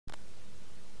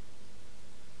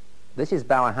This is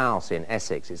Bower House in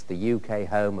Essex. It's the UK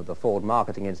home of the Ford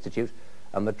Marketing Institute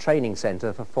and the training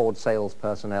centre for Ford sales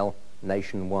personnel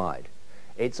nationwide.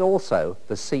 It's also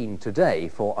the scene today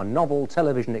for a novel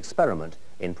television experiment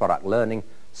in product learning,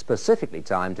 specifically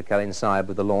timed to coincide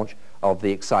with the launch of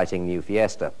the exciting new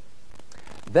Fiesta.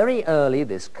 Very early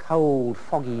this cold,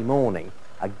 foggy morning,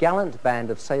 a gallant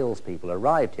band of salespeople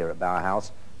arrived here at Bower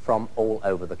House from all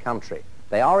over the country.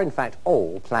 They are, in fact,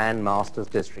 all Plan Masters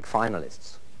District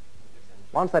finalists.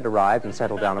 Once they'd arrived and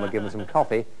settled down and were given some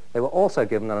coffee, they were also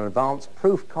given an advance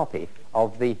proof copy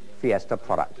of the Fiesta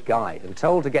product guide and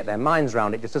told to get their minds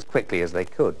around it just as quickly as they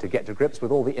could, to get to grips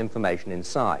with all the information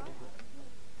inside.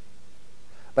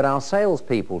 But our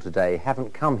salespeople today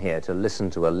haven't come here to listen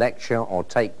to a lecture or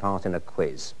take part in a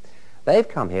quiz. They've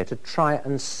come here to try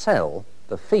and sell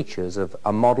the features of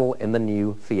a model in the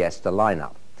new Fiesta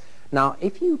lineup. Now,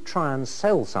 if you try and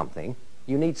sell something,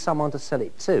 you need someone to sell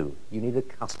it to. You need a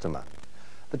customer.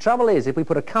 The trouble is, if we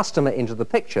put a customer into the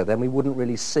picture, then we wouldn't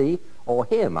really see or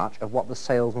hear much of what the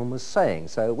salesman was saying,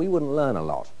 so we wouldn't learn a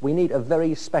lot. We need a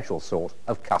very special sort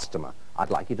of customer. I'd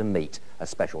like you to meet a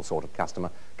special sort of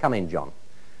customer. Come in, John.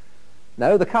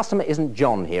 No, the customer isn't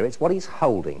John here, it's what he's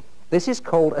holding. This is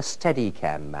called a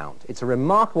Steadicam mount. It's a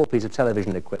remarkable piece of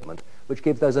television equipment which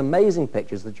gives those amazing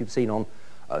pictures that you've seen on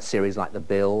a series like The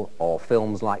Bill or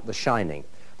films like The Shining.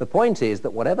 The point is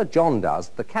that whatever John does,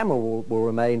 the camera will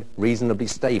remain reasonably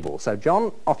stable. So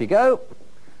John, off you go.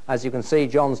 As you can see,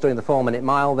 John's doing the 4-minute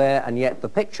mile there, and yet the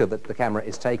picture that the camera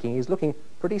is taking is looking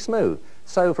pretty smooth.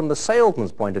 So from the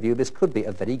salesman's point of view, this could be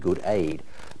a very good aid,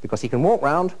 because he can walk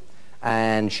round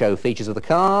and show features of the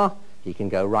car. He can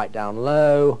go right down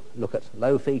low, look at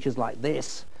low features like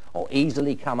this, or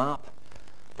easily come up,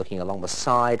 looking along the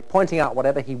side, pointing out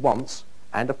whatever he wants,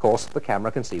 and of course the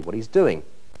camera can see what he's doing.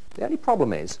 The only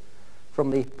problem is,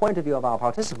 from the point of view of our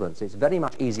participants, it's very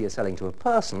much easier selling to a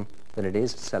person than it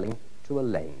is selling to a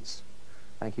lens.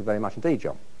 Thank you very much indeed,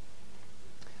 John.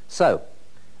 So,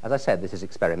 as I said, this is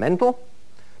experimental.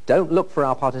 Don't look for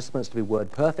our participants to be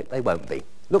word perfect, they won't be.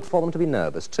 Look for them to be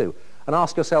nervous too, and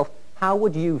ask yourself, how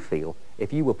would you feel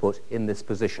if you were put in this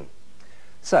position?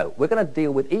 So, we're going to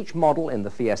deal with each model in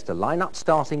the Fiesta lineup,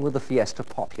 starting with the Fiesta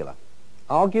Popular.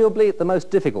 Arguably the most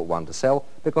difficult one to sell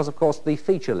because, of course, the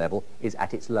feature level is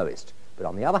at its lowest. But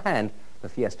on the other hand, the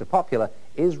Fiesta Popular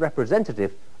is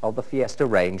representative of the Fiesta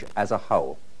range as a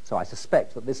whole. So I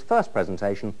suspect that this first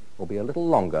presentation will be a little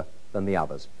longer than the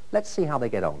others. Let's see how they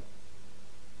get on.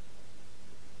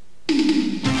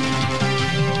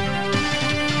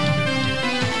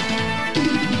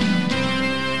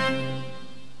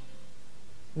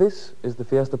 This is the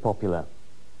Fiesta Popular.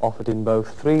 Offered in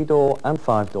both 3-door and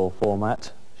 5-door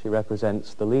format, she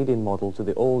represents the lead-in model to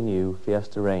the all-new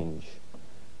Fiesta range.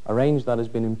 A range that has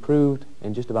been improved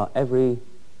in just about every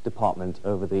department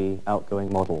over the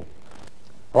outgoing model.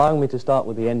 Allowing me to start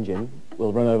with the engine,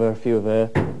 we'll run over a few of her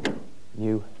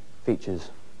new features.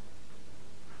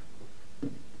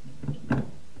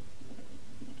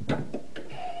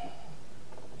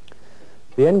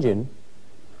 The engine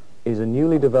is a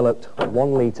newly developed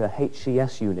 1-litre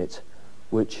HCS unit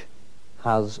which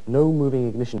has no moving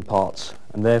ignition parts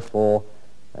and therefore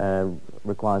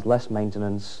requires less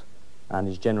maintenance and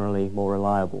is generally more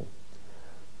reliable.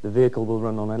 The vehicle will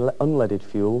run on unleaded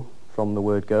fuel from the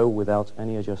word go without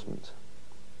any adjustment.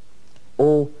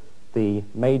 All the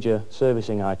major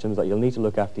servicing items that you'll need to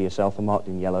look after yourself are marked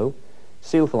in yellow.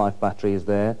 Seal for Life battery is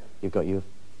there. You've got your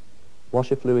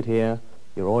washer fluid here,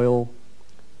 your oil,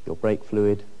 your brake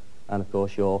fluid, and of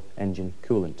course your engine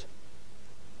coolant.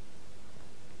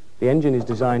 The engine is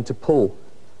designed to pull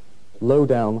low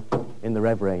down in the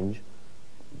rev range,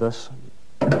 thus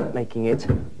making it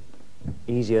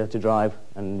easier to drive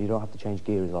and you don't have to change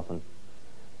gears as often.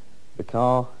 The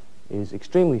car is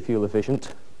extremely fuel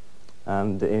efficient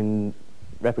and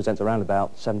represents around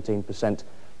about 17%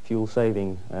 fuel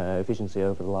saving efficiency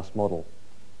over the last model.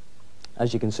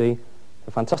 As you can see,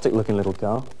 a fantastic looking little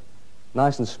car,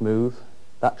 nice and smooth.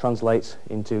 That translates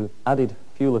into added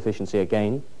fuel efficiency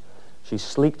again. She's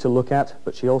sleek to look at,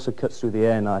 but she also cuts through the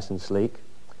air nice and sleek.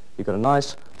 You've got a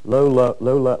nice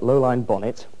low-line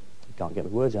bonnet. You can't get the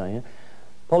words out here.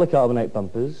 Polycarbonate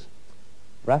bumpers,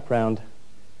 wrap-round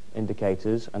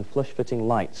indicators, and flush-fitting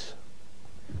lights.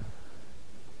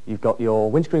 You've got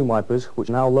your windscreen wipers, which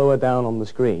are now lower down on the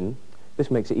screen. This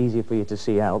makes it easier for you to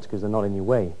see out because they're not in your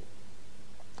way.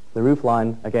 The roof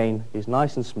line, again, is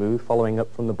nice and smooth, following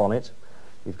up from the bonnet.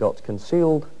 You've got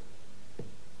concealed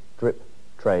drip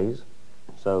trays,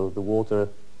 so the water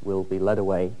will be led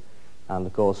away, and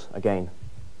of course, again,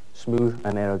 smooth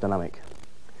and aerodynamic.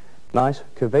 Nice,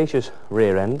 curvaceous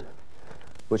rear end,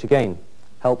 which again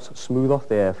helps smooth off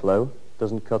the airflow,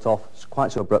 doesn't cut off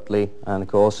quite so abruptly, and of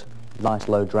course, nice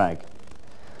low drag.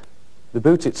 The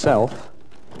boot itself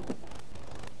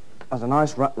has a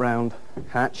nice wrap-round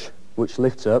hatch which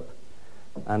lifts up,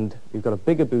 and you've got a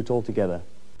bigger boot altogether.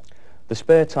 The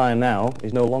spare tyre now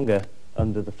is no longer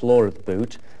under the floor of the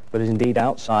boot, but is indeed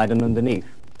outside and underneath,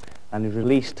 and is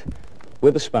released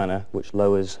with a spanner which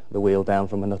lowers the wheel down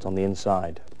from a nut on the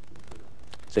inside.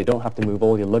 So you don't have to move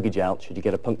all your luggage out should you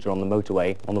get a puncture on the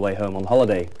motorway on the way home on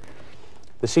holiday.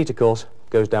 The seat, of course,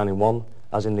 goes down in one,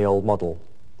 as in the old model.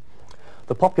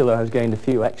 The Popular has gained a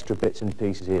few extra bits and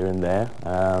pieces here and there.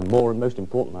 Most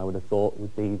important, I would have thought,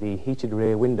 would be the heated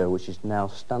rear window, which is now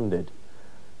standard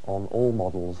on all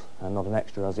models and not an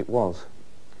extra as it was.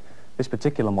 This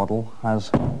particular model has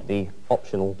the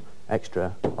optional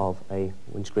extra of a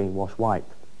windscreen wash wipe.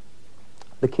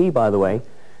 The key, by the way,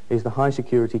 is the high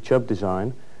security Chubb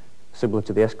design, similar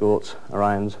to the Escorts,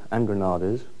 Orions and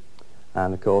Granadas,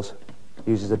 and of course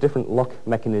uses a different lock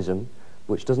mechanism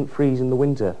which doesn't freeze in the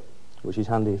winter, which is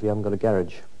handy if you haven't got a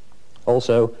garage.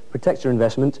 Also protects your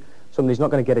investment. Somebody's not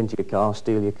going to get into your car,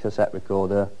 steal your cassette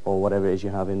recorder or whatever it is you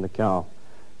have in the car.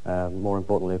 More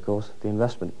importantly, of course, the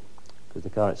investment, because the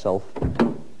car itself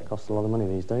costs a lot of money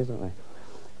these days, don't they?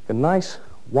 A nice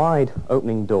wide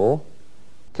opening door,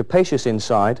 capacious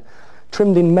inside,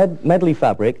 trimmed in medley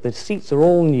fabric. The seats are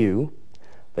all new.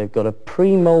 They've got a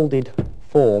pre-moulded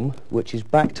form which is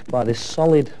backed by this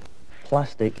solid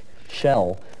plastic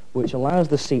shell which allows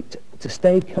the seat to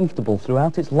stay comfortable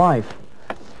throughout its life.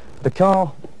 The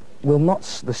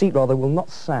seat will not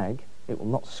sag, it will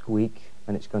not squeak,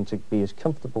 and it's going to be as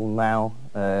comfortable now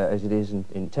as it is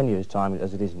in 10 years' time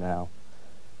as it is now.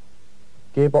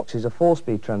 Gearbox is a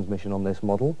 4-speed transmission on this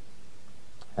model.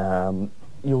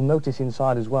 You'll notice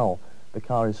inside as well, the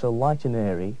car is so light and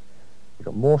airy. You've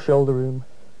got more shoulder room,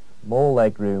 more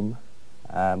leg room,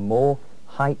 more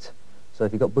height, so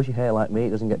if you've got bushy hair like me, it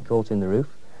doesn't get caught in the roof.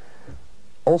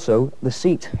 Also, the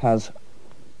seat has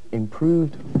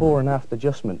improved fore and aft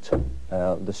adjustment.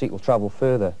 The seat will travel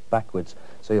further backwards,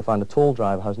 so you'll find a tall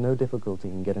driver has no difficulty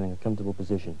in getting in a comfortable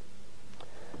position.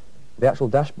 The actual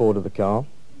dashboard of the car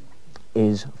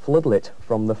is floodlit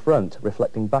from the front,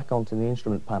 reflecting back onto the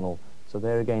instrument panel. So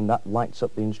there again, that lights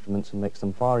up the instruments and makes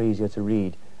them far easier to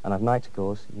read. And at night, of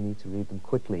course, you need to read them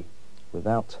quickly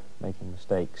without making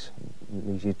mistakes. It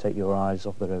means you take your eyes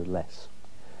off the road less.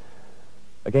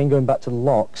 Again, going back to the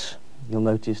locks, you'll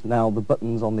notice now the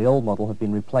buttons on the old model have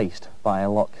been replaced by a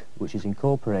lock which is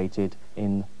incorporated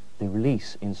in the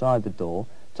release inside the door.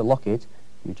 To lock it,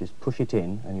 you just push it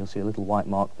in and you'll see a little white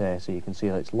mark there so you can see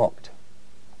that it's locked.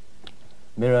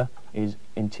 Mirror is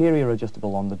interior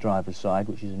adjustable on the driver's side,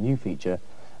 which is a new feature,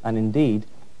 and indeed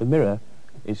the mirror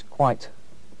is quite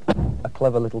a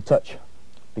clever little touch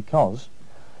because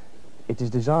it is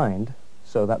designed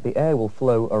so that the air will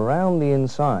flow around the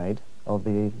inside of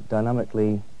the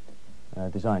dynamically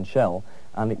designed shell,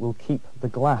 and it will keep the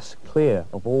glass clear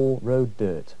of all road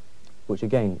dirt, which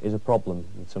again is a problem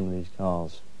with some of these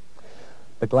cars.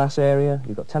 The glass area,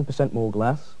 you've got 10% more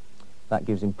glass. That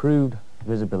gives improved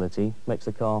visibility, makes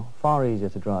the car far easier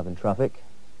to drive in traffic,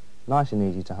 nice and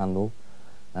easy to handle.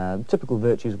 Typical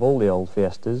virtues of all the old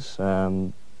Fiestas,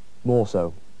 more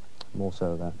so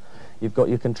there. You've got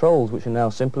your controls, which are now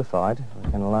simplified.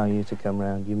 I can allow you to come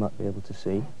round, you might be able to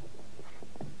see.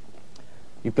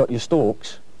 You've got your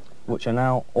stalks, which are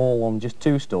now all on just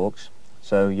 2 stalks,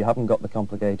 so you haven't got the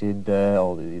complicated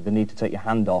or the need to take your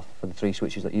hand off for the 3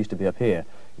 switches that used to be up here.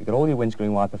 You've got all your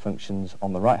windscreen wiper functions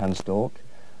on the right-hand stalk,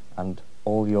 and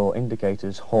all your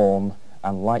indicators, horn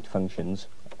and light functions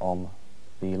on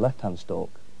the left-hand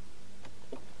stalk.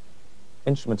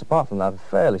 Instruments apart from that are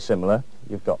fairly similar.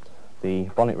 You've got the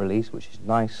bonnet release, which is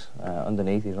nice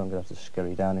underneath. You don't have to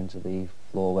scurry down into the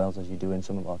floor wells as you do in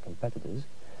some of our competitors.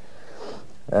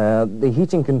 The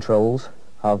heating controls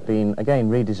have been again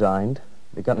redesigned.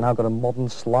 They've now got a modern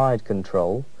slide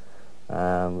control,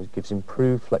 which gives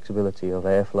improved flexibility of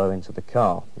airflow into the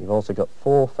car. You've also got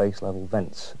 4 face level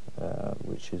vents,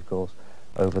 which is of course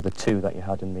over the 2 that you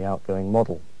had in the outgoing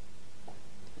model.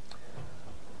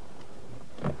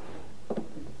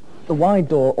 The wide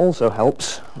door also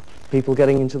helps people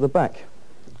getting into the back.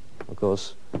 Of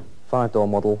course, 5-door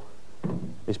model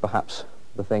is perhaps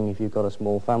the thing if you've got a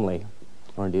small family,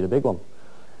 or indeed a big one.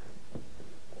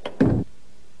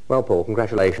 Well, Paul,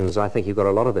 congratulations. I think you've got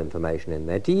a lot of information in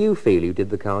there. Do you feel you did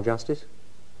the car justice?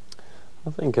 I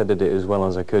think I did it as well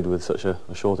as I could with such a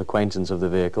short acquaintance of the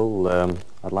vehicle.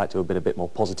 I'd like to have been a bit more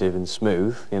positive and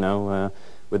smooth, you know.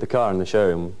 With the car in the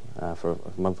showroom for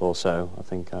a month or so, I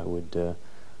think I would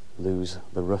lose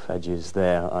the rough edges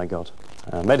there I got.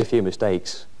 Made a few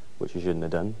mistakes which I shouldn't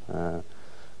have done.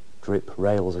 Drip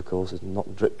rails, of course, is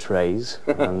not drip trays,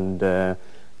 and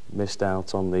missed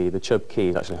out on the chub key.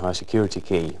 It's actually a high security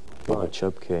key, not a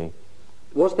chub key.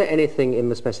 Was there anything in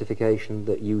the specification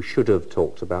that you should have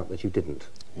talked about that you didn't?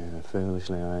 Yeah,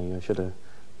 foolishly, I should have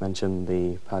mentioned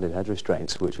the padded head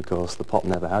restraints, which of course the Pop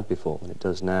never had before, and it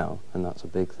does now, and that's a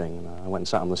big thing. And I went and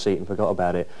sat on the seat and forgot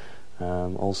about it.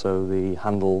 Also the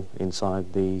handle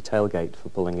inside the tailgate for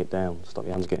pulling it down, stop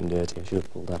your hands getting dirty. I should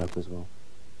have pulled that up as well.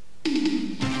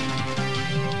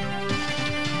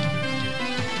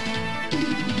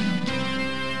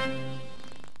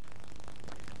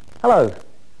 Hello,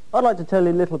 I'd like to tell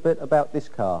you a little bit about this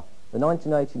car, the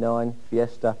 1989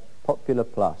 Fiesta Popular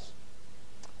Plus.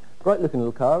 Great looking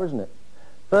little car, isn't it?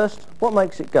 First, what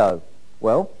makes it go?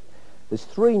 Well, there's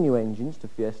 3 new engines to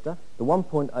Fiesta, the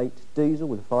 1.8 diesel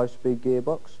with a 5-speed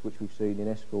gearbox, which we've seen in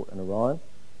Escort and Orion,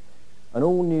 an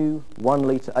all-new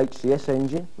 1-litre HCS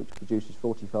engine, which produces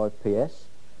 45 PS,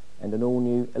 and an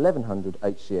all-new 1100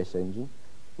 HCS engine,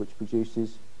 which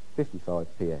produces 55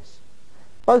 PS.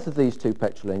 Both of these 2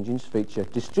 petrol engines feature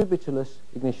distributorless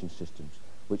ignition systems,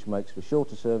 which makes for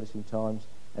shorter servicing times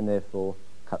and therefore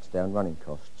cuts down running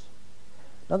costs.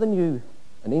 Another new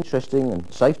and interesting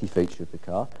and safety feature of the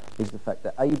car is the fact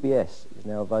that ABS is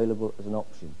now available as an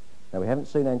option. Now, we haven't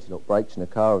seen anti-lock brakes in a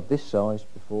car of this size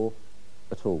before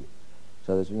at all.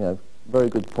 So there's, very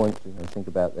good point to think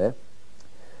about there.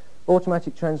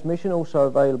 Automatic transmission also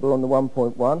available on the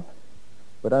 1.1,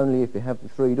 but only if you have the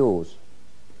 3 doors.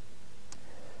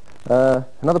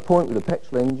 Another point with the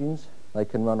petrol engines, they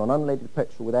can run on unleaded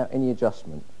petrol without any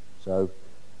adjustment. So,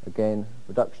 again,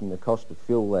 reduction in the cost of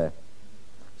fuel there.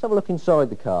 Let's have a look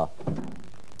inside the car.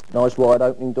 Nice wide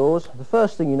opening doors. The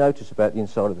first thing you notice about the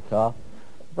inside of the car,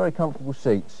 very comfortable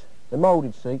seats. They're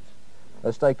moulded seats.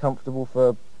 They'll stay comfortable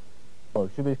for, well,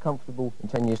 should be as comfortable in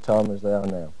 10 years' time as they are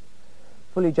now.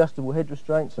 Fully adjustable head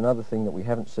restraints, another thing that we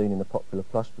haven't seen in the Popular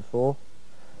Plus before.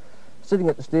 Sitting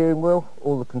at the steering wheel,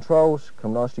 all the controls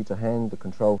come nicely to hand. The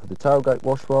control for the tailgate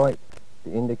wash wipe,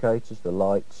 the indicators, the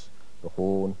lights, the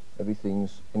horn,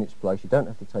 everything's in its place. You don't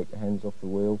have to take your hands off the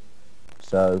wheel.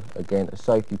 So, again, a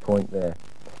safety point there.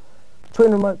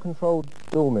 Twin remote controlled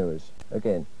door mirrors.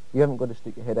 Again, you haven't got to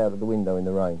stick your head out of the window in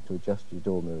the rain to adjust your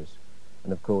door mirrors.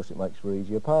 And of course, it makes for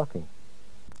easier parking.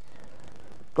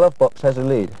 Glove box has a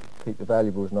lid. Keep the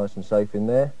valuables nice and safe in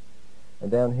there. And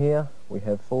down here, we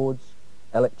have Ford's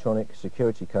electronic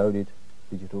security coded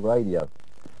digital radio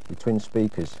with twin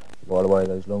speakers to while away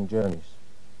those long journeys.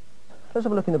 Let's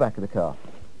have a look in the back of the car.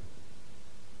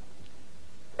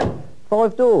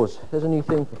 5 doors, there's a new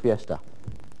thing for Fiesta.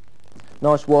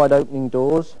 Nice wide opening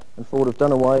doors, and Ford have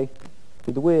done away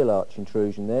with the wheel arch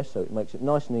intrusion there, so it makes it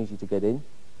nice and easy to get in.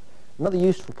 Another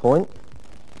useful point,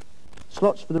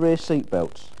 slots for the rear seat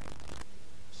belts,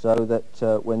 so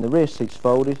that when the rear seat's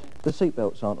folded, the seat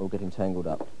belts aren't all getting tangled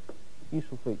up.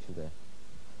 Useful feature there.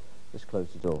 Let's close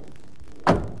the door.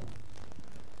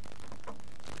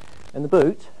 And the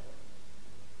boot,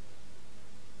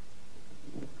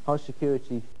 high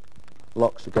security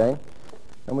locks again,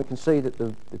 and we can see that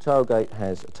the tailgate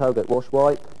has a tailgate wash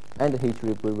wipe and a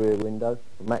heated rear window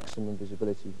for maximum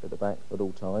visibility at the back at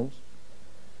all times.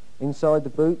 Inside the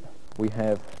boot we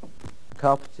have a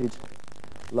carpeted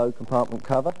low compartment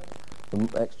cover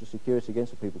for extra security again,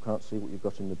 so people can't see what you've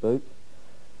got in the boot.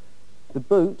 The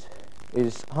boot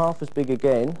is half as big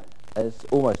again,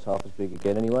 almost half as big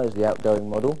again anyway, as the outgoing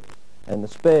model, and the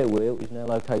spare wheel is now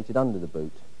located under the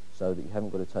boot, so that you haven't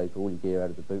got to take all your gear out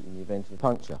of the boot in the event of a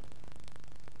puncture.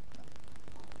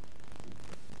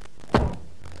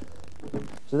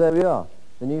 So there we are,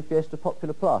 the new Fiesta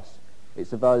Popular Plus.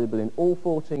 It's available in all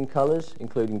 14 colours,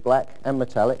 including black and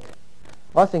metallic.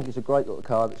 I think it's a great little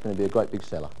car that's going to be a great big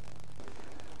seller.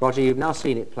 Roger, you've now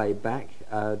seen it played back.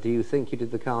 Do you think you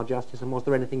did the car justice, and was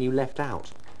there anything you left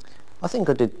out? I think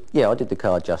I did, yeah, I did the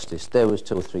car justice. There was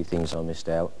 2 or 3 things I missed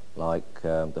out, like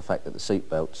the fact that the seat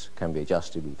belts can be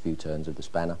adjusted with a few turns of the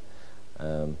spanner,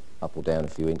 up or down a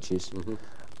few inches. Mm-hmm.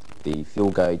 The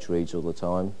fuel gauge reads all the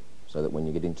time, so that when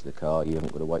you get into the car you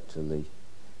haven't got to wait till the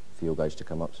fuel gauge to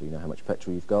come up so you know how much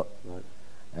petrol you've got. Right.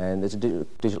 And there's a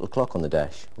digital clock on the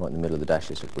dash, right in the middle of the dash,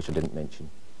 which I didn't mention,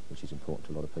 which is important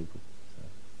to a lot of people. So,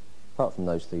 apart from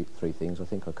those 3 things, I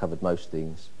think I covered most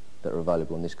things that are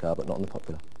available on this car, but not on the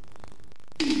Popular.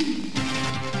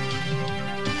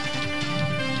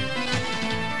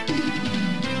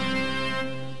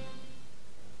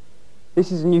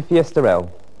 This is a new Fiesta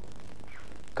L.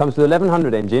 Comes with a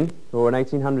 1100 engine or an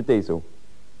 1800 diesel.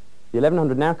 The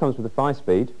 1100 now comes with a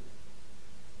 5-speed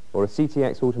or a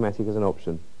CTX automatic as an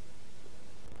option.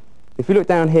 If you look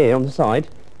down here on the side,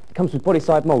 it comes with body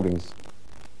side mouldings.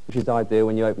 which is ideal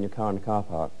when you open your car in a car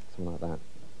park, something like that.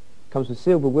 Comes with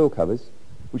silver wheel covers,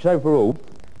 which overall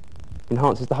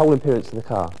enhances the whole appearance of the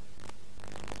car.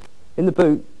 In the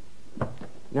boot,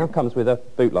 now comes with a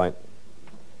boot light,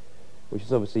 which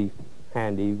is obviously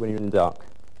handy when you're in the dark.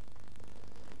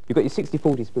 You've got your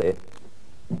 60-40 split,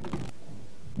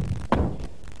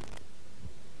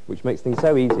 which makes things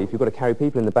so easy if you've got to carry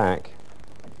people in the back,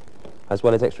 as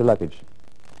well as extra luggage.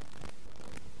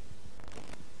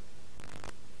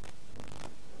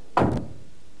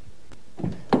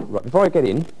 Right, before I get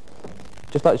in,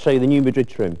 just like to show you the new Madrid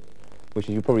trim, which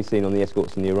you've probably seen on the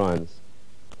Escorts and the Orions.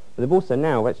 But they've also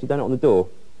now actually done it on the door,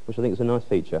 which I think is a nice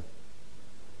feature.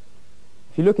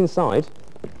 If you look inside,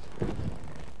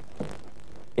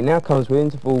 it now comes with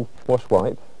interval wash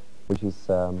wipe, which is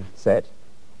set.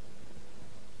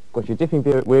 Got your dipping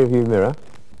rear view mirror,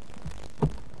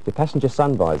 your passenger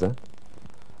sun visor,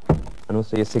 and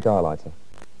also your cigar lighter.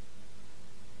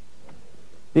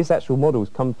 These actual models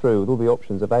come through with all the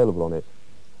options available on it,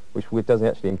 which doesn't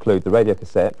actually include the radio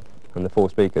cassette and the 4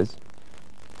 speakers.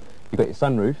 You've got your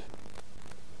sunroof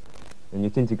and your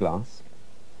tinted glass,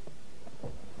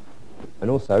 and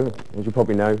also, as you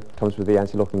probably know, comes with the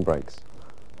anti-locking brakes.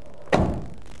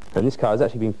 And this car has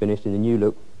actually been finished in the new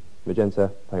look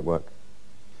magenta paintwork.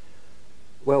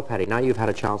 Well, Paddy, now you've had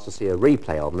a chance to see a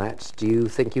replay on that, do you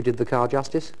think you did the car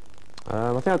justice?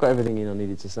 I think I got everything in I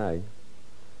needed to say.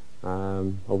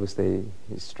 Obviously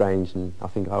it's strange, and I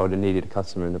think I would have needed a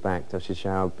customer in the back to actually show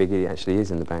how big it actually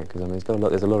is in the back, because I mean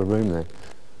there's a lot of room there.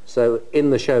 So in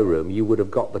the showroom you would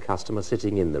have got the customer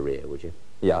sitting in the rear, would you?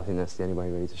 Yeah, I think that's the only way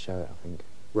really to show it, I think.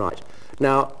 Right.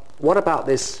 Now, what about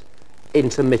this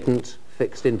intermittent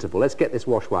fixed interval? Let's get this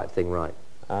wash wipe thing right.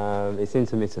 It's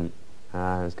intermittent.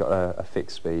 It's got a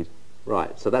fixed speed.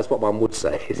 Right, so that's what one would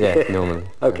say. Yeah, normally.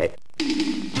 Okay.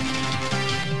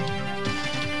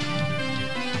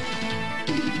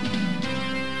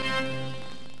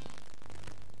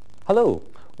 Hello,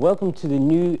 welcome to the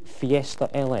new Fiesta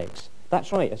LX.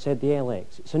 That's right, I said the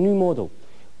LX. It's a new model.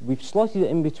 We've slotted it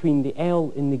in between the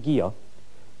L and the Ghia.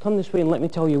 Come this way and let me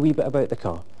tell you a wee bit about the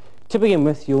car. To begin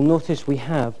with, you'll notice we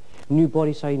have new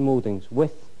body side mouldings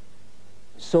with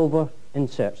silver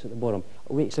inserts at the bottom.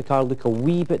 It makes the car look a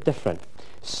wee bit different.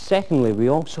 Secondly, we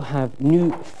also have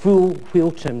new full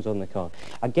wheel trims on the car.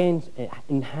 Again, it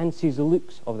enhances the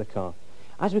looks of the car.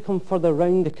 As we come further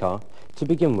around the car, to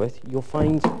begin with, you'll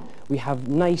find we have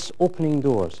nice opening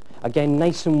doors. Again,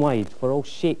 nice and wide for all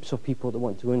shapes of people that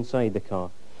want to go inside the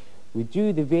car. We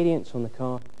do the variants on the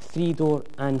car 3-door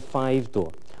and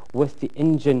 5-door, with the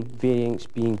engine variants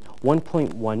being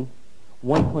 1.1,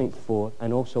 1.4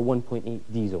 and also 1.8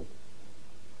 diesel.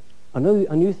 A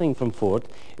new thing from Ford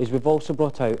is we've also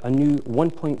brought out a new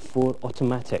 1.4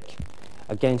 automatic.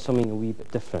 Again, something a wee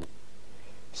bit different.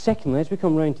 Secondly, as we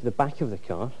come round to the back of the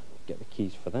car, get the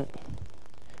keys for that.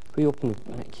 If we open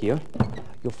the back here,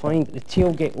 you'll find that the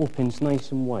tailgate opens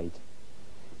nice and wide.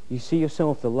 You see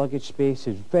yourself, the luggage space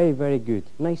is very, very good.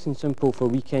 Nice and simple for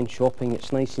weekend shopping.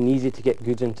 It's nice and easy to get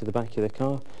goods into the back of the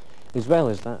car. As well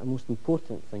as that, the most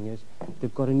important thing is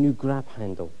they've got a new grab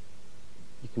handle.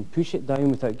 You can push it down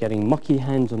without getting mucky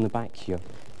hands on the back here,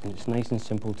 and it's nice and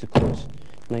simple to close.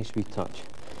 Nice wee touch.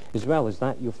 As well as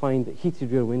that, you'll find that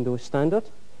heated rear window is standard.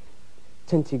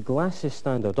 Tinted glass is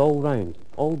standard all round.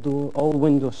 All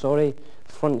windows,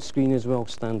 front screen as well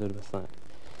standard with that.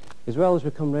 As well as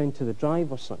we come round to the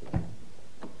driver's side,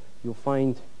 you'll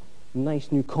find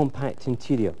nice new compact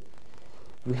interior.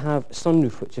 We have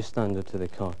sunroof, which is standard to the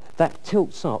car. That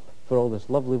tilts up for all this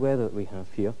lovely weather that we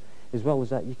have here. As well as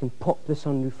that, you can pop the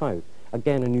sunroof out.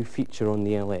 Again, a new feature on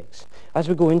the LX. As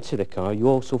we go into the car, you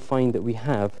also find that we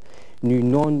have new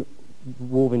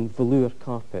non-woven velour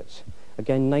carpets.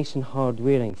 Again, nice and hard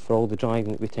wearing for all the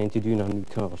driving that we tend to do in our new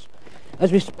cars.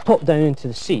 As we pop down into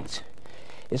the seats,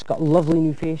 it's got lovely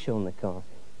new fascia on the car.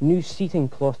 New seating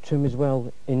cloth trim as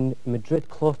well in Madrid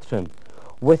cloth trim,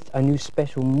 with a new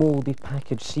special moulded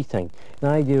package seating. The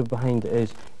idea behind it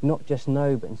is not just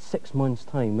now, but in 6 months'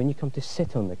 time, when you come to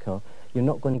sit on the car, you're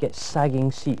not going to get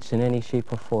sagging seats in any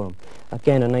shape or form.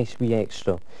 Again, a nice wee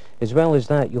extra. As well as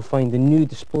that, you'll find the new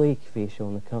display fascia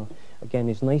on the car. Again,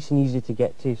 it's nice and easy to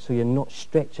get to, so you're not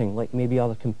stretching like maybe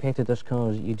other competitors'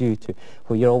 cars that you do to,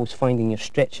 where you're always finding you're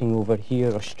stretching over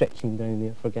here or stretching down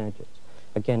there for gadgets.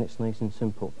 Again, it's nice and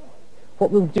simple. What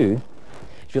we'll do,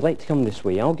 if you'd like to come this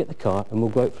way, I'll get the car and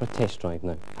we'll go out for a test drive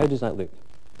now. How does that look?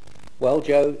 Well,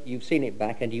 Joe, you've seen it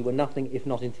back and you were nothing if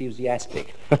not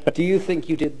enthusiastic. Do you think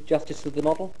you did justice to the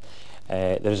model?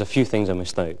 There's a few things I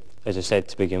missed out, as I said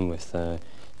to begin with.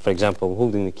 For example,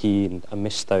 holding the key, and I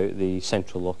missed out the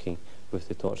central locking with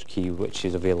the torch key, which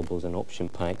is available as an option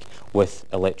pack with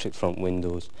electric front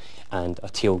windows and a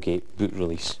tailgate boot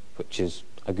release, which is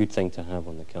a good thing to have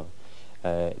on the car.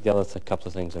 The other couple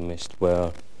of things I missed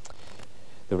were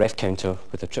the ref counter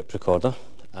with a trip recorder,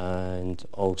 and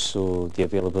also the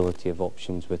availability of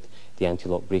options with the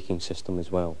anti-lock braking system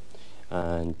as well.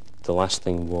 And the last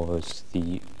thing was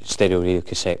the stereo radio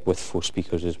cassette with 4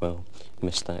 speakers as well.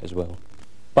 Missed that as well.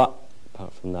 But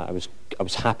apart from that, I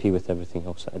was happy with everything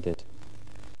else that I did.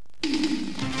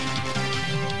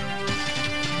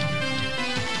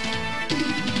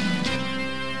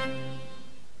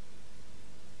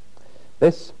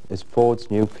 This is Ford's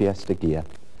new Fiesta Ghia,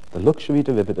 the luxury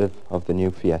derivative of the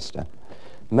new Fiesta.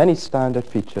 Many standard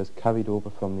features carried over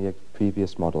from the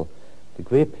previous model. The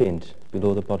grey paint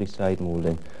below the body side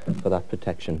moulding for that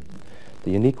protection.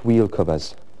 The unique wheel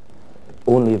covers,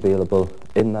 only available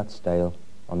in that style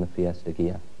on the Fiesta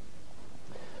Ghia.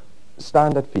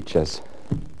 Standard features: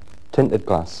 tinted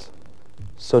glass,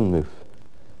 sunroof,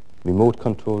 remote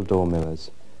control door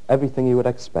mirrors, everything you would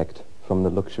expect from the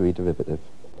luxury derivative.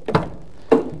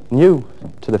 New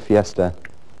to the Fiesta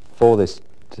for this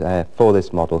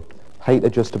model, height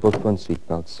adjustable front seat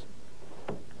belts,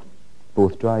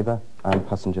 both driver and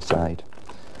passenger side.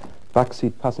 Back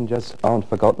seat passengers aren't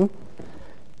forgotten.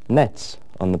 Nets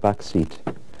on the back seat,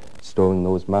 storing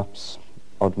those maps,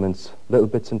 oddments, little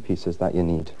bits and pieces that you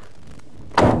need.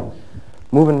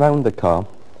 Moving round the car,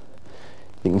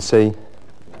 you can see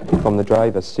from the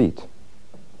driver's seat,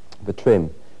 the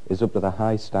trim is up to the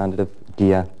high standard of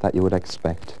Ghia that you would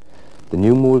expect. The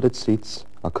new moulded seats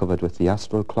are covered with the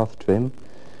astral cloth trim.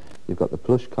 You've got the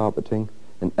plush carpeting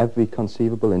and every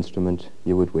conceivable instrument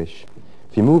you would wish.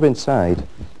 If you move inside,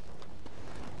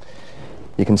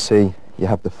 you can see you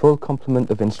have the full complement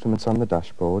of instruments on the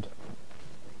dashboard,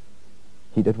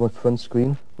 heated front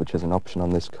screen, which is an option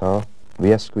on this car,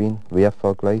 rear screen, rear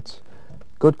fog lights,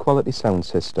 good quality sound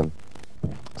system,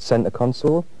 centre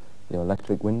console, your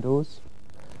electric windows,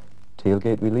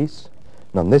 tailgate release,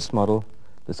 and on this model,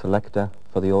 the selector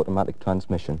for the automatic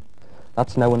transmission.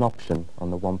 That's now an option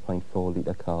on the 1.4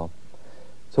 litre car.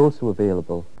 It's also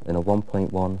available in a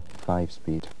 1.1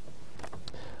 5-speed.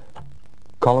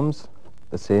 Columns,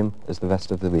 the same as the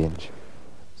rest of the range.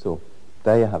 So,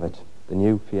 there you have it, the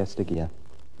new Fiesta Ghia.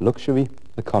 Luxury,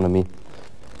 economy,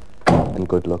 and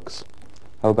good looks.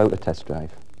 How about a test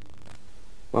drive?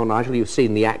 Well, Nigel, you've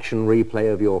seen the action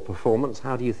replay of your performance.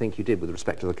 How do you think you did with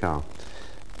respect to the car?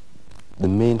 The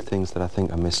main things that I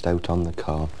think I missed out on the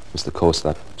car was the course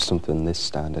that something this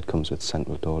standard comes with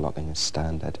central door locking as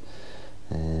standard.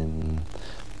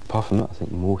 Apart from that, I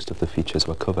think most of the features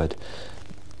were covered.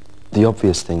 The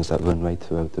obvious things that run right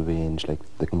throughout the range, like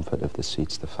the comfort of the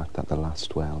seats, the fact that they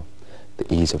last well,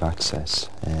 the ease of access,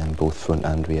 both front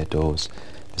and rear doors,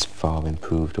 is far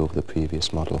improved over the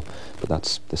previous model, but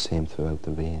that's the same throughout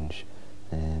the range.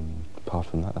 Apart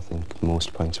from that, I think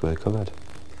most points were covered.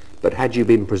 But had you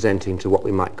been presenting to what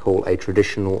we might call a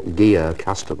traditional Ghia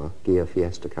customer, Ghia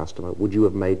Fiesta customer, would you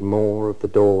have made more of the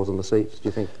doors and the seats, do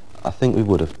you think? I think we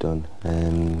would have done.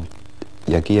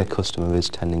 Your Ghia customer is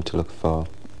tending to look for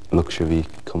luxury,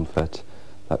 comfort,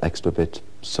 that extra bit,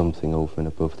 something over and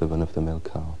above the run-of-the-mill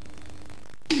car.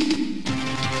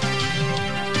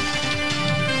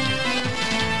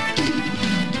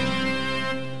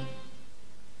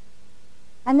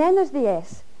 And then there's the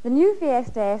S. The new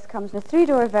Fiesta S comes in a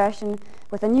 3-door version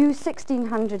with a new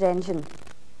 1600 engine.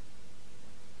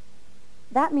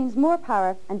 That means more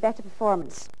power and better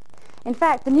performance. In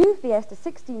fact, the new Fiesta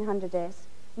 1600S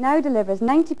now delivers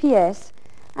 90 PS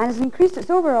and has increased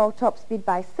its overall top speed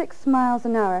by 6 miles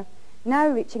an hour, now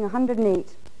reaching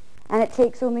 108, and it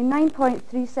takes only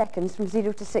 9.3 seconds from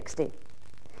 0 to 60.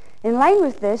 In line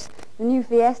with this, the new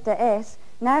Fiesta S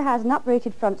now has an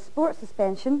uprated front sport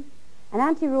suspension, an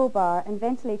anti-ROVR and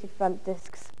ventilated front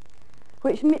discs,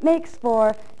 which makes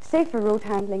for safer road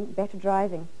handling, better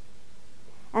driving.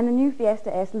 And the new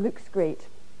Fiesta S looks great.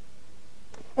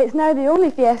 It's now the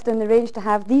only Fiesta in the range to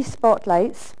have these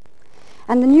spotlights,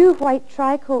 and the new white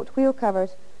tri-coat wheel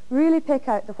covers really pick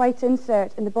out the white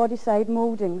insert in the body side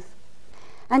mouldings.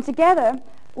 And together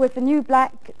with the new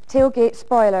black tailgate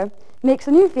spoiler makes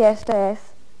the new Fiesta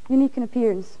S unique in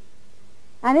appearance.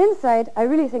 And inside, I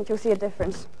really think you'll see a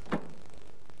difference.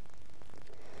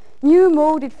 New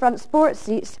moulded front sport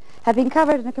seats have been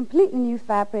covered in a completely new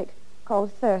fabric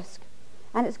called Thirsk,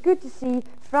 and it's good to see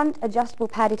front adjustable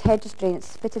padded head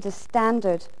restraints fitted as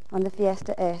standard on the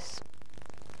Fiesta S.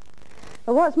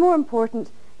 But what's more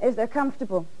important is they're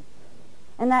comfortable,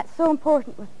 and that's so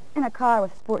important in a car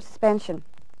with sport suspension.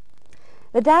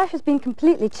 The dash has been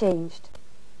completely changed,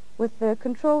 with the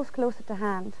controls closer to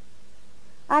hand.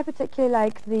 I particularly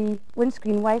like the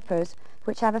windscreen wipers,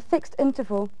 which have a fixed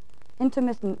interval,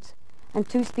 intermittent and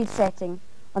 2-speed setting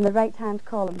on the right-hand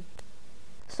column.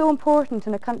 So important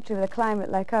in a country with a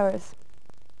climate like ours.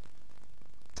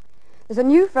 There's a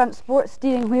new front sports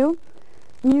steering wheel,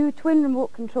 new twin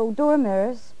remote control door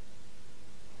mirrors,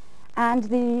 and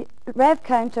the rev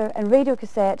counter and radio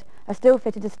cassette are still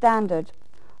fitted as standard,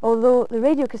 although the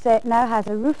radio cassette now has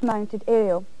a roof-mounted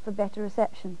aerial for better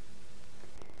reception.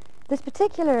 This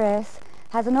particular S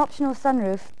has an optional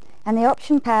sunroof and the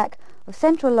option pack of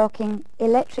central locking,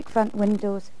 electric front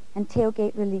windows and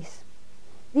tailgate release.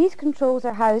 These controls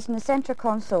are housed in the centre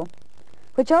console,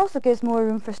 which also gives more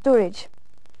room for storage.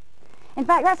 In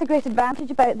fact, that's a great advantage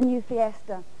about the new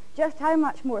Fiesta, just how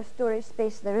much more storage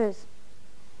space there is.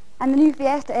 And the new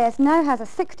Fiesta S now has a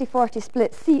 60-40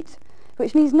 split seat,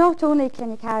 which means not only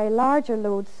can you carry larger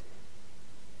loads,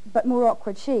 but more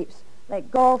awkward shapes, like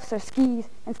golfs or skis,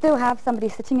 and still have somebody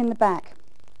sitting in the back.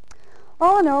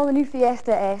 All in all, the new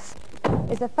Fiesta S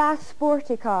is a fast,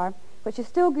 sporty car, which is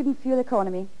still good in fuel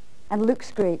economy and looks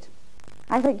great.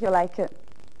 I think you'll like it.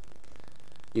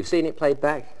 You've seen it played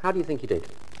back. How do you think you did?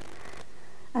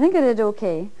 I think I did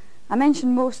okay. I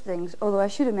mentioned most things, although I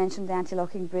should have mentioned the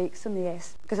anti-locking brakes on the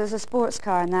S, because it's a sports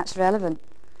car and that's relevant.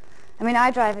 I mean,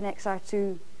 I drive an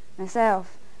XR2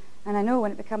 myself, and I know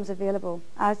when it becomes available,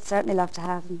 I'd certainly love to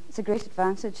have them. It's a great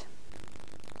advantage.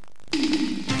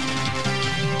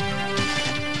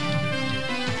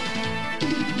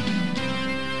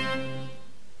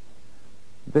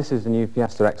 This is the new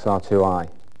Fiesta XR2i.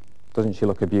 Doesn't she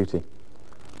look a beauty?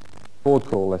 Ford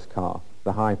call this car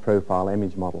the high-profile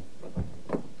image model.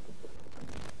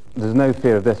 There's no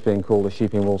fear of this being called a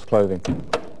sheep in wolf's clothing.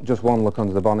 Just one look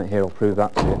under the bonnet here will prove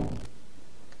that to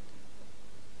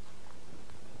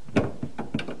you.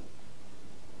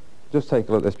 Just take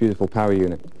a look at this beautiful power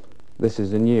unit. This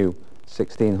is a new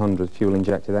 1600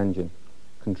 fuel-injected engine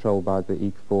controlled by the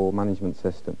Mk3 management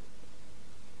system.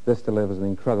 This delivers an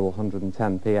incredible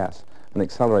 110 PS and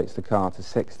accelerates the car to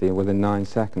 60 within 9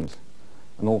 seconds,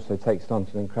 and also takes it on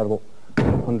to an incredible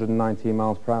 119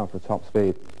 miles per hour for top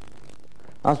speed.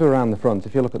 As we're around the front,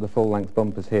 if you look at the full-length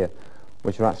bumpers here,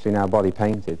 which are actually now body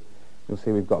painted, you'll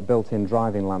see we've got built-in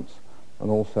driving lamps and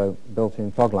also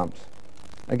built-in fog lamps.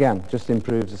 Again, just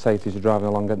improves the safety as you're driving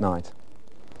along at night.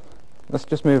 Let's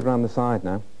just move around the side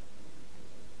now.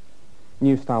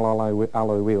 New style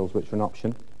alloy wheels, which are an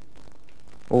option.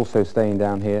 Also staying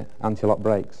down here, anti-lock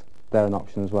brakes. They're an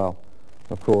option as well.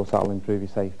 Of course, that'll improve your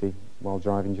safety while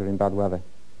driving during bad weather.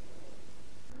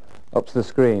 Up to the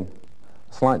screen.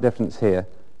 A slight difference here.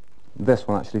 This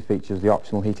one actually features the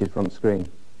optional heated front screen.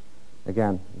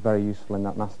 Again, very useful in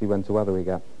that nasty winter weather we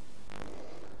get.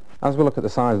 As we look at the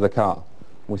side of the car,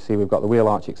 we see we've got the wheel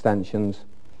arch extensions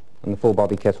and the full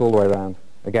body kit all the way around.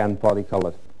 Again, body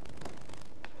coloured.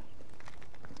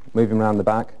 Moving around the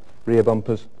back, rear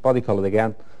bumpers, body coloured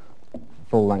again,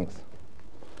 full length.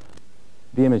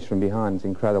 The image from behind is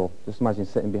incredible. Just imagine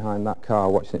sitting behind that car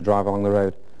watching it drive along the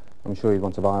road. I'm sure you'd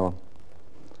want to buy one.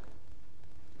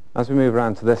 As we move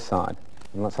around to this side,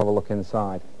 and let's have a look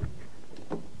inside.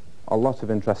 A lot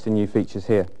of interesting new features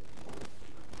here.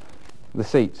 The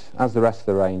seats, as the rest of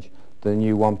the range, the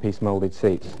new one-piece moulded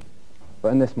seats. But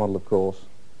in this model, of course,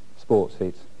 sport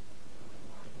seats.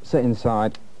 Sit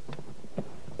inside,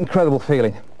 incredible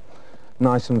feeling,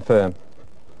 nice and firm,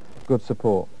 good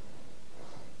support.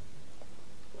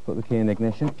 Put the key in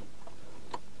ignition.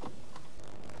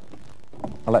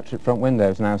 Electric front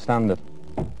windows now standard.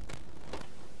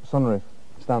 Sunroof,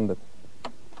 standard.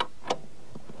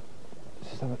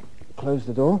 Just have a close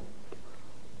the door.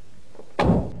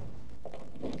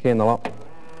 Key in the lock.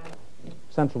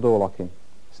 Central door locking,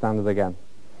 standard again.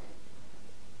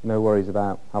 No worries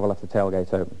about have I left the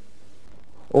tailgate open.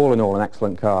 All in all, an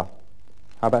excellent car.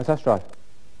 How about a test drive?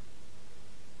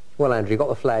 Well, Andrew, you got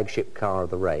the flagship car of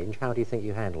the range. How do you think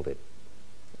you handled it?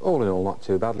 All in all, not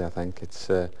too badly, I think. It's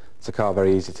a car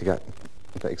very easy to get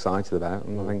excited about,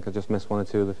 and I think I just missed one or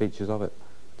two of the features of it.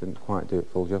 Didn't quite do it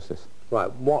full justice. Right,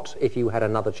 what, if you had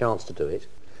another chance to do it,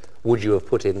 would you have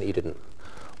put in that you didn't?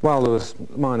 Well, there was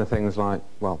minor things like,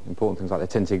 well, important things like the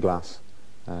tinted glass,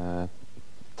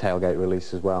 tailgate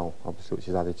release as well, obviously, which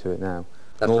is added to it now.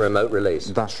 That's the remote release?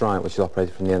 That's right, which is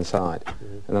operated from the inside.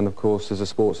 And then, of course, there's a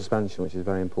sport suspension, which is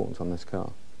very important on this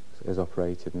car. It is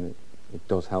operated, and it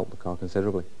does help the car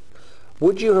considerably.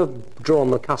 Would you have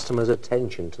drawn the customer's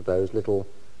attention to those little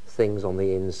things on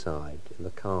the inside, in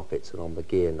the carpets and on the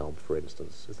gear knob, for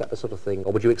instance? Is that the sort of thing,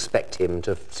 or would you expect him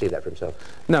to see that for himself?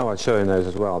 No, I'd show him those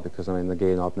as well, because, I mean, the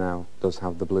gear knob now does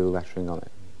have the blue lettering on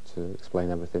it to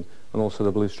explain everything. And also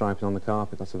the blue striping on the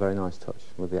carpet, that's a very nice touch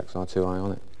with the XR2i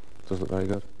on it. does look very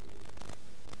good.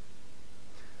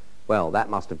 Well, that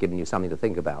must have given you something to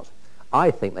think about.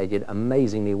 I think they did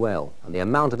amazingly well, and the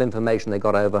amount of information they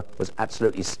got over was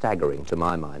absolutely staggering to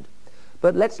my mind.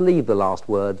 But let's leave the last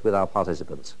words with our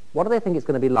participants. What do they think it's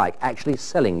going to be like actually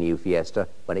selling new Fiesta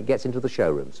when it gets into the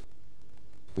showrooms?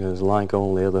 Because like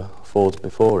all the other Fords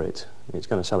before it, it's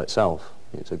going to sell itself.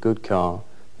 It's a good car.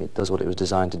 It does what it was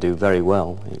designed to do very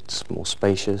well. It's more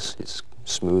spacious, it's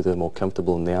smoother, more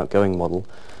comfortable than the outgoing model,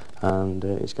 and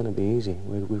it's going to be easy.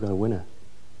 We've got a winner.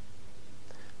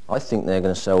 I think they're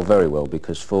going to sell very well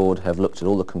because Ford have looked at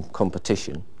all the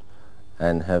competition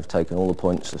and have taken all the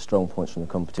points, the strong points from the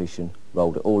competition,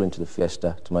 rolled it all into the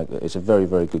Fiesta to make it. It's a very,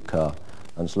 very good car.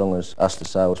 And as long as us, the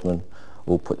salesmen,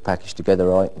 will put the package together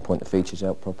right and point the features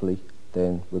out properly,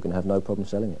 then we're going to have no problem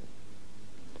selling it.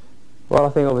 Well, I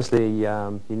think obviously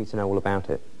you need to know all about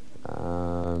it.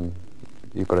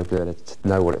 You've got to be able to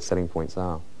know what its selling points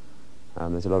are.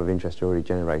 There's a lot of interest already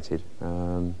generated,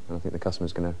 and I think the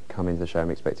customer's going to come into the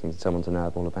showroom expecting someone to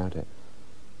know all about it.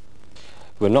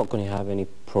 We're not going to have any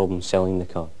problem selling the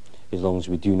car as long as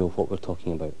we do know what we're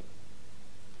talking about.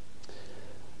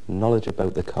 Knowledge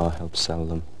about the car helps sell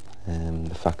them.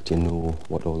 The fact you know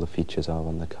what all the features are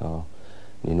on the car,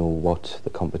 you know what the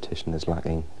competition is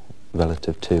lacking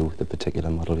relative to the particular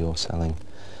model you're selling.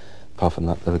 Apart from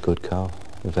that, they're a good car,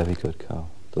 a very good car.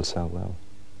 They'll sell well.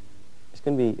 It's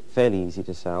going to be fairly easy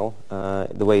to sell,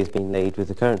 the way it's been laid with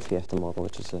the current Fiesta model,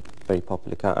 which is a very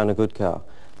popular car and a good car.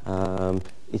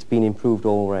 It's been improved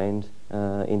all round,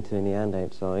 internally and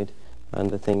outside,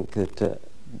 and I think that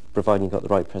providing you've got the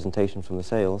right presentation from the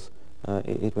sales,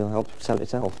 it will help sell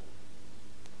itself.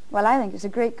 Well, I think it's a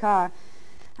great car,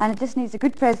 and it just needs a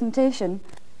good presentation,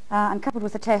 and coupled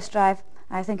with a test drive,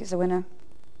 I think it's a winner.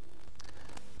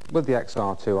 With the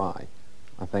XR2i,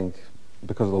 I think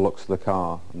because of the looks of the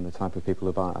car and the type of people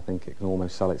who buy it, I think it can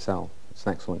almost sell itself. It's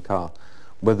an excellent car.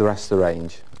 With the rest of the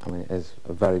range, I mean, it is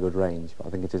a very good range, but I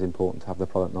think it is important to have the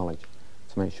product knowledge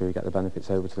to make sure you get the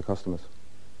benefits over to the customers.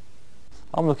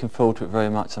 I'm looking forward to it very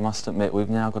much. I must admit, we've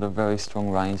now got a very strong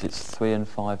range. It's 3 and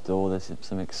 5 door. There's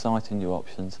some exciting new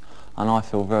options, and I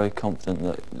feel very confident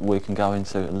that we can go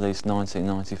into at least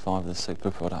 1995 with a super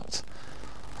product.